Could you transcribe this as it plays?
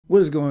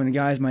What is going on,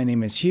 guys? My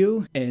name is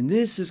Hugh, and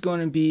this is going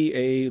to be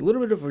a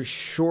little bit of a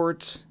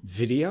short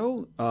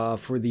video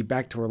for the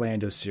Back to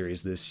Orlando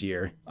series this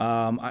year.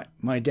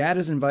 My dad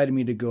has invited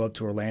me to go up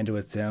to Orlando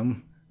with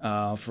him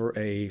for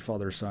a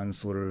father-son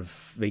sort of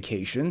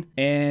vacation,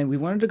 and we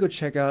wanted to go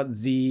check out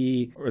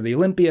the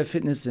Olympia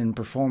Fitness and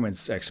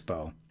Performance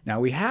Expo. Now,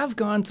 we have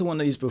gone to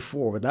one of these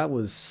before, but that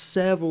was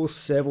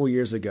several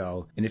years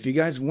ago. And if you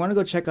guys want to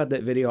go check out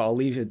that video, I'll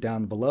leave it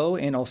down below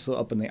and also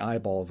up in the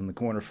eyeball in the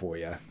corner for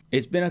you.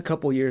 It's been a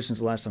couple years since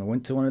the last time I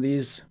went to one of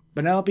these,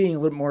 but now being a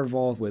little more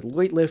involved with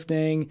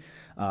weightlifting,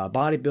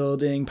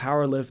 bodybuilding,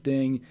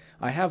 powerlifting,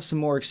 I have some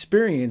more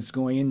experience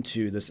going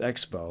into this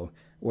expo,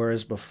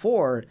 whereas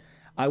before,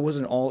 I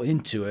wasn't all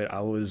into it.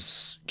 I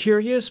was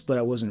curious, but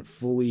I wasn't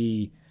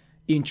fully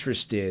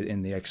interested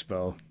in the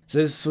expo. So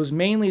this was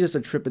mainly just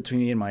a trip between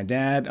me and my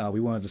dad. We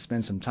wanted to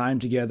spend some time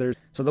together.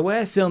 So the way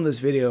I filmed this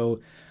video,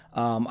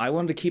 I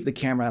wanted to keep the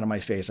camera out of my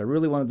face. I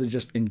really wanted to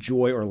just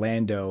enjoy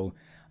Orlando,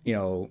 you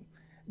know,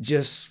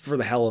 just for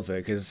the hell of it,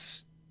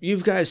 because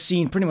you've guys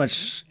seen pretty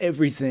much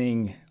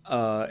everything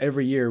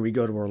every year we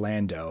go to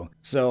Orlando.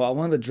 So I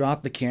wanted to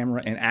drop the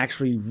camera and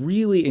actually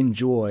really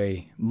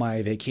enjoy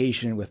my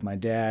vacation with my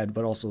dad,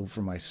 but also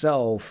for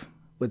myself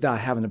without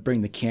having to bring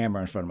the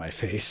camera in front of my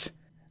face.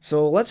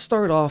 So let's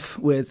start off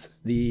with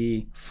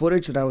the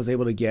footage that I was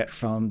able to get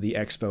from the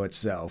expo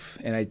itself.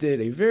 And I did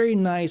a very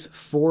nice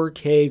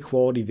 4K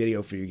quality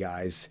video for you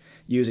guys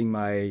using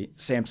my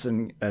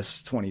Samsung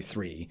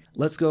S23.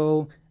 Let's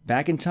go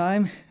back in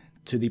time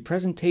to the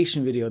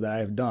presentation video that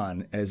I've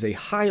done as a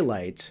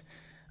highlight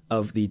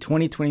of the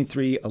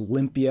 2023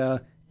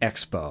 Olympia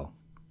Expo.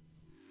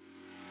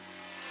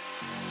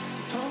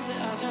 Suppose there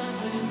are times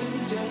when you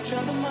lose your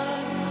troubled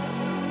mind.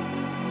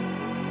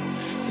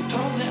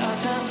 Suppose there are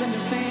times when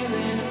you're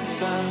feeling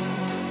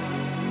unfound.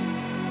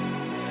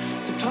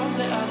 Suppose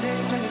there are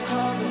days when your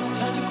colors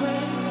touch the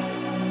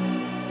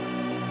ground.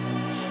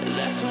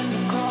 That's when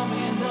you call me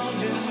and know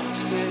just what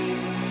to say.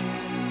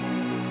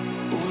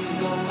 We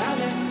go out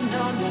and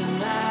on the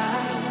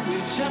night. We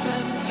jump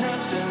and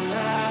touch the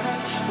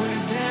light. We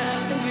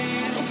dance and we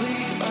don't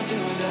sleep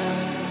until we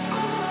die.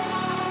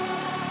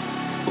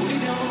 We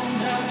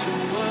don't have to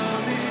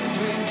worry.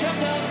 Drink up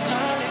the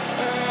night, it's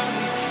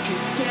early.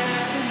 Keep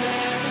dancing,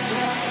 dancing,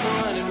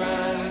 time running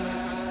right.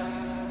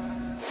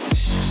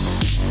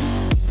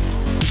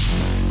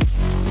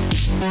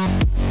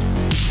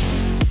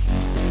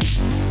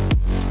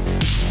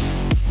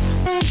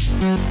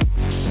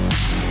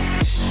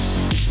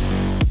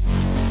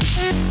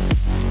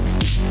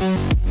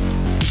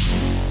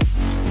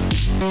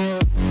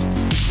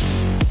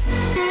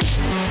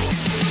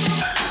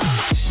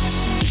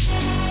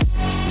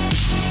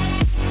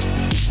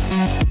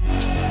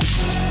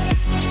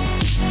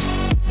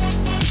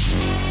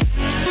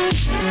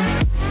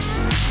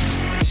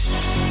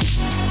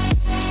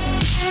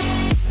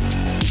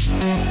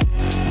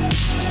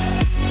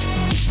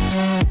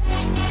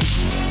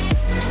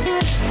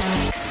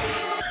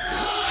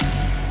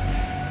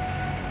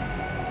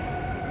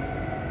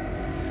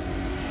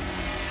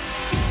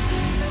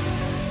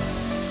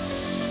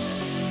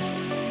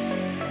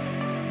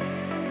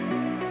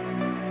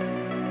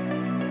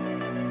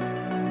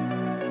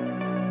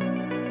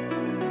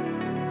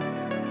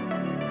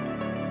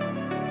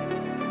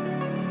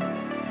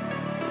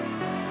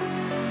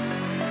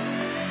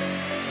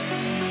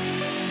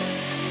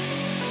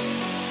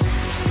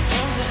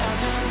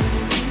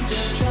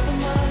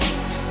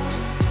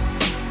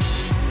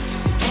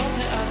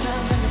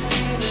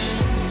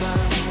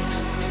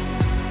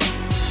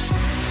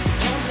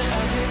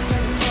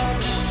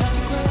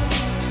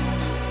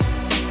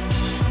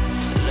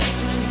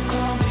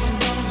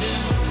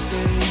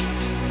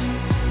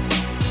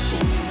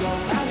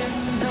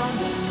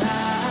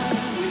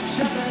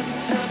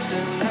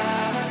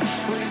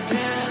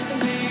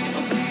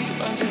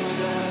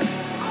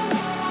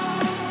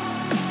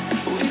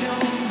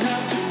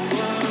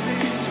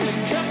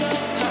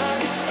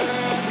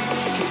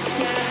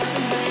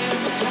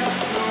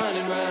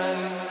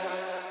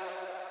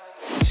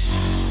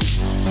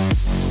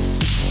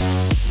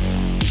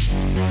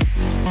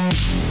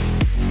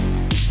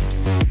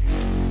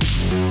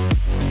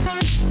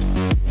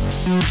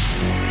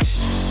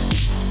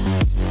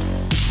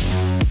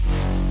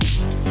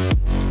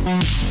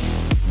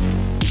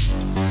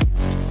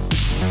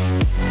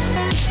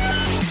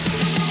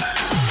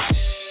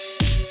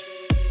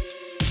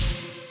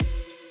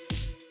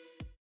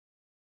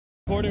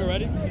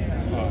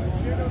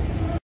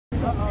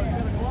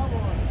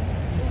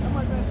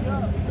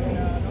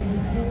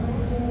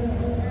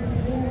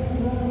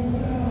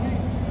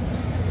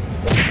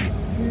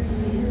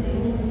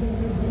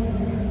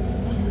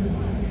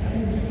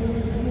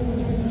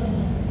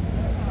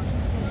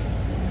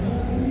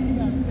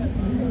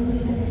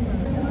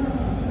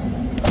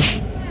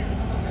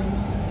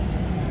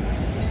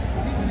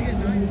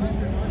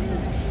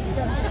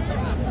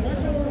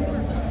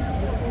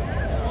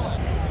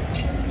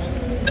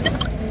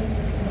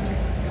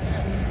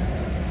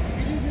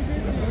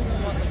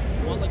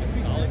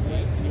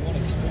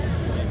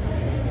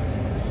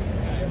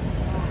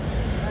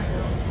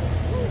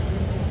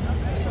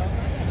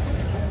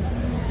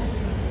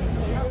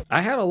 I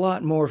had a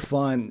lot more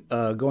fun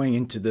going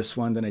into this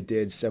one than I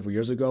did several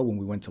years ago when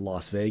we went to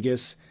Las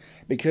Vegas,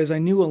 because I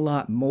knew a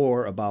lot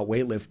more about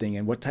weightlifting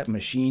and what type of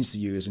machines to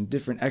use and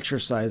different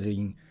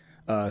exercising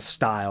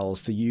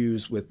styles to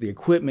use with the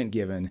equipment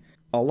given.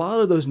 A lot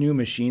of those new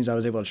machines I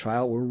was able to try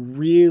out were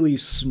really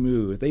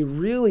smooth. They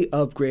really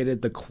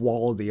upgraded the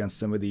quality on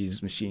some of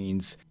these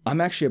machines.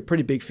 I'm actually a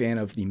pretty big fan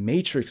of the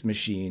Matrix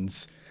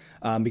machines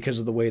because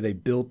of the way they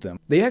built them.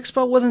 The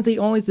Expo wasn't the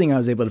only thing I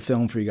was able to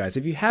film for you guys.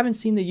 If you haven't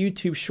seen the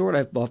YouTube short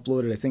I've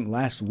uploaded, I think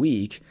last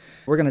week,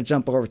 we're going to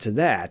jump over to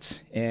that.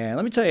 And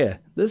let me tell you,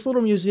 this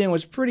little museum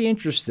was pretty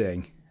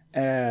interesting.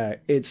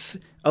 It's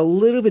a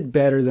little bit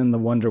better than the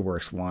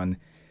Wonderworks one,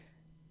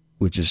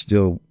 which is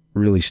still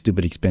really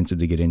stupid expensive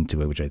to get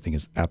into it, which I think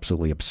is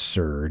absolutely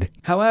absurd.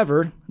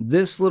 However,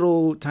 this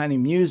little tiny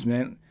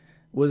amusement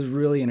was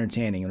really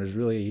entertaining. It was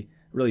really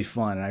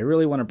fun, and I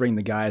really want to bring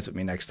the guys with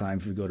me next time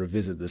if we go to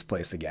visit this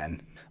place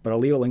again. But I'll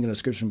leave a link in the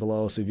description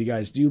below, so if you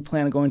guys do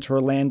plan on going to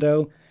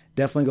Orlando,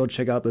 definitely go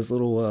check out this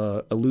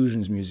little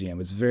Illusions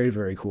Museum. It's very,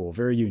 very cool,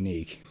 very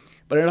unique.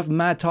 But enough of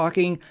my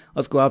talking,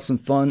 let's go have some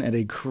fun at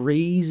a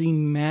crazy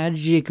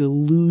magic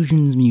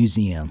illusions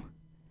museum.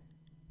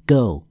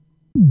 Go.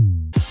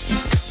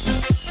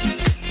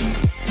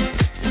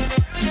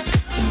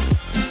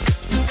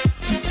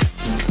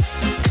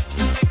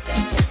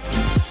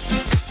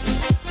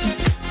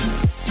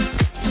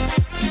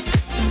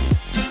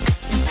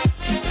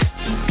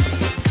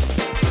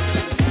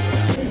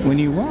 When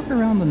you walk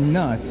around the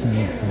nuts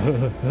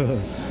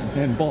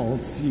and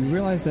bolts, you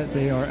realize that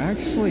they are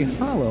actually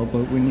hollow,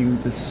 but when you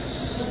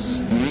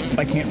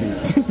I can't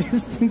read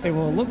distance, they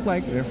will look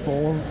like they're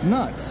full of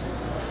nuts.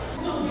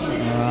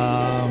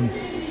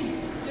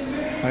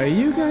 Are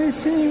you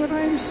guys seeing what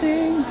I'm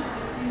seeing?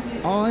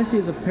 All I see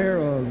is a pair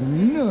of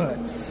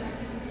nuts.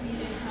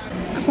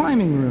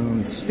 Climbing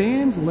room.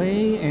 Stand,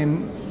 lay,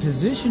 and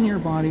position your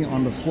body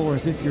on the floor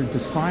as if you're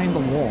defying the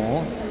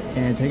wall,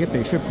 and take a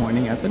picture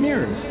pointing at the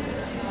mirrors.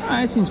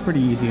 That seems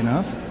pretty easy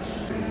enough.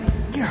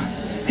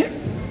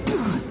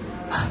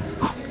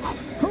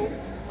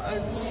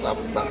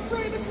 Something's not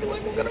right. I feel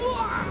like I'm gonna...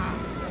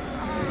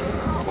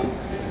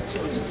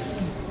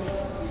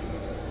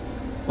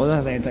 Well,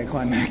 that's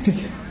anticlimactic.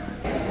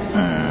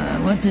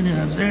 What to do?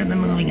 Observe the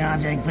moving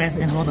object, press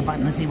and hold the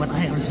button to see what I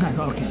have.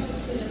 Okay.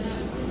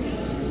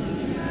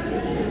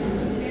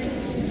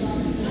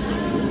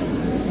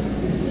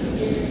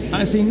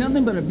 I see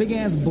nothing but a big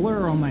ass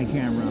blur on my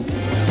camera.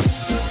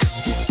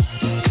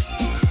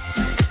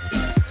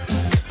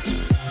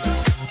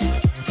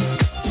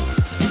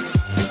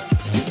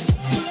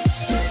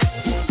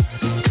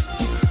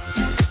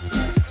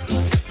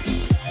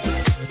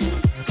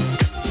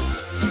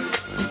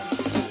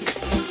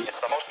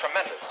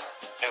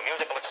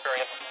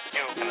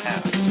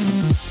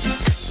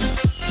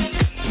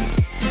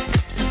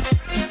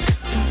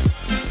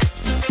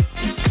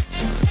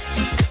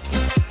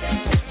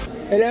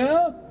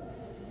 Hello?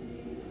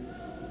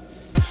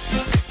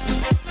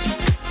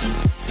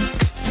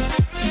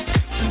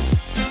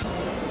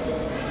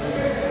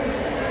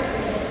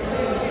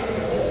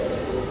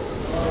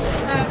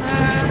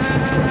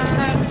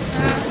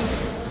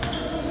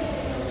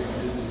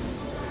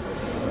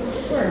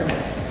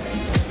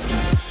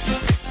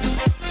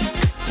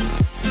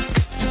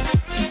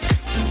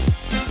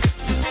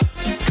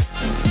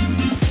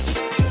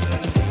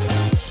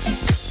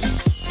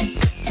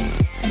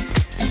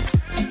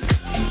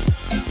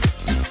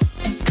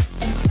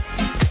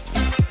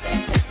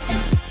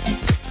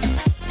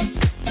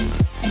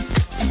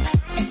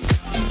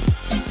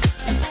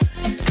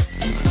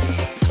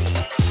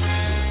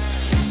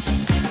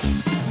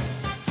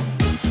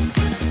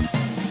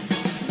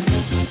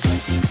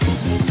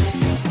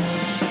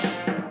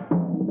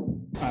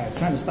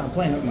 Time to stop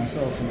playing with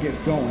myself and get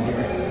going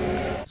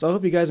here. So I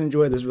hope you guys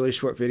enjoyed this really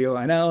short video.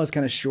 I know it's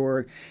kind of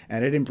short,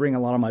 and I didn't bring a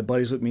lot of my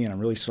buddies with me, and I'm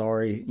really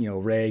sorry, you know,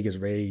 Ray, because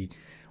Ray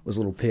was a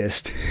little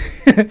pissed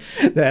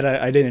that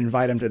I didn't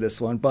invite him to this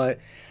one. But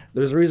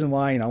there's a reason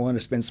why, you know, I wanted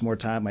to spend some more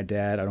time with my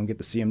dad. I don't get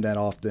to see him that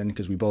often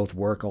because we both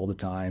work all the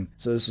time.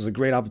 So this was a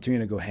great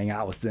opportunity to go hang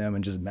out with them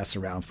and just mess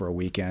around for a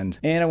weekend.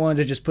 And I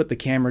wanted to just put the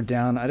camera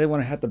down. I didn't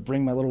want to have to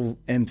bring my little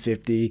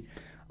M50.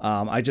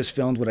 I just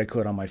filmed what I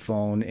could on my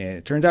phone, and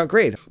it turned out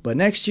great. But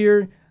next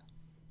year,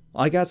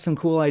 I got some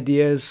cool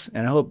ideas,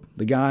 and I hope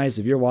the guys,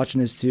 if you're watching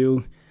this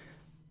too,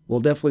 we'll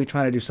definitely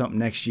try to do something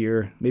next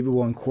year. Maybe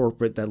we'll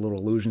incorporate that little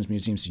Illusions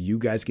Museum so you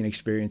guys can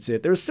experience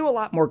it. There's still a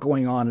lot more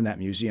going on in that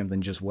museum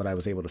than just what I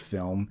was able to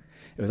film.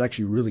 It was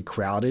actually really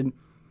crowded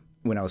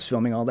when I was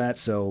filming all that,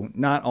 so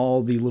not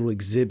all the little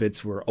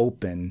exhibits were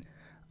open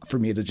for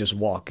me to just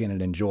walk in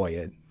and enjoy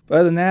it. But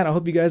other than that, I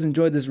hope you guys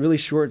enjoyed this really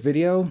short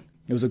video.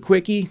 It was a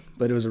quickie,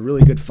 but it was a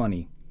really good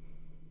funny.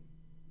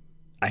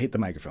 I hit the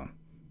microphone.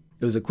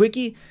 It was a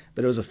quickie,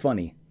 but it was a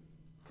funny.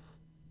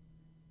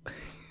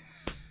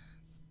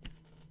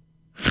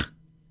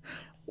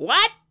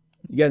 What?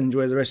 You guys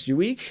enjoy the rest of your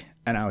week,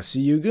 and I'll see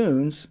you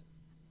goons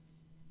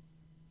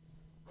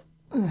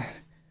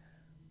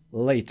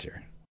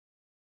later.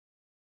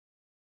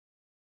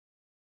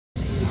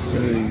 Hey,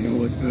 you know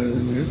what's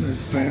This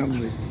is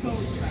family.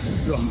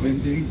 I'm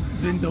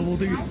Vin Double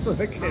D's.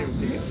 I can't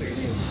take it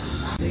seriously.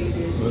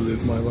 I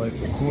live my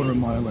life a quarter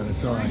mile at a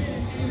time.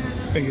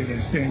 And yet I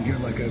stand here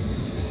like a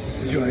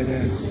giant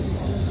ass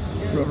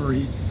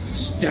rubbery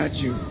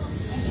statue.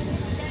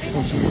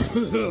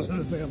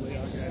 Family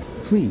out there.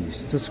 Please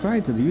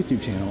subscribe to the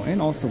YouTube channel and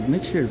also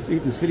make sure to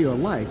give this video a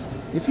like.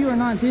 If you are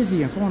not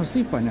dizzy and falling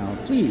asleep by now,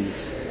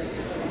 please.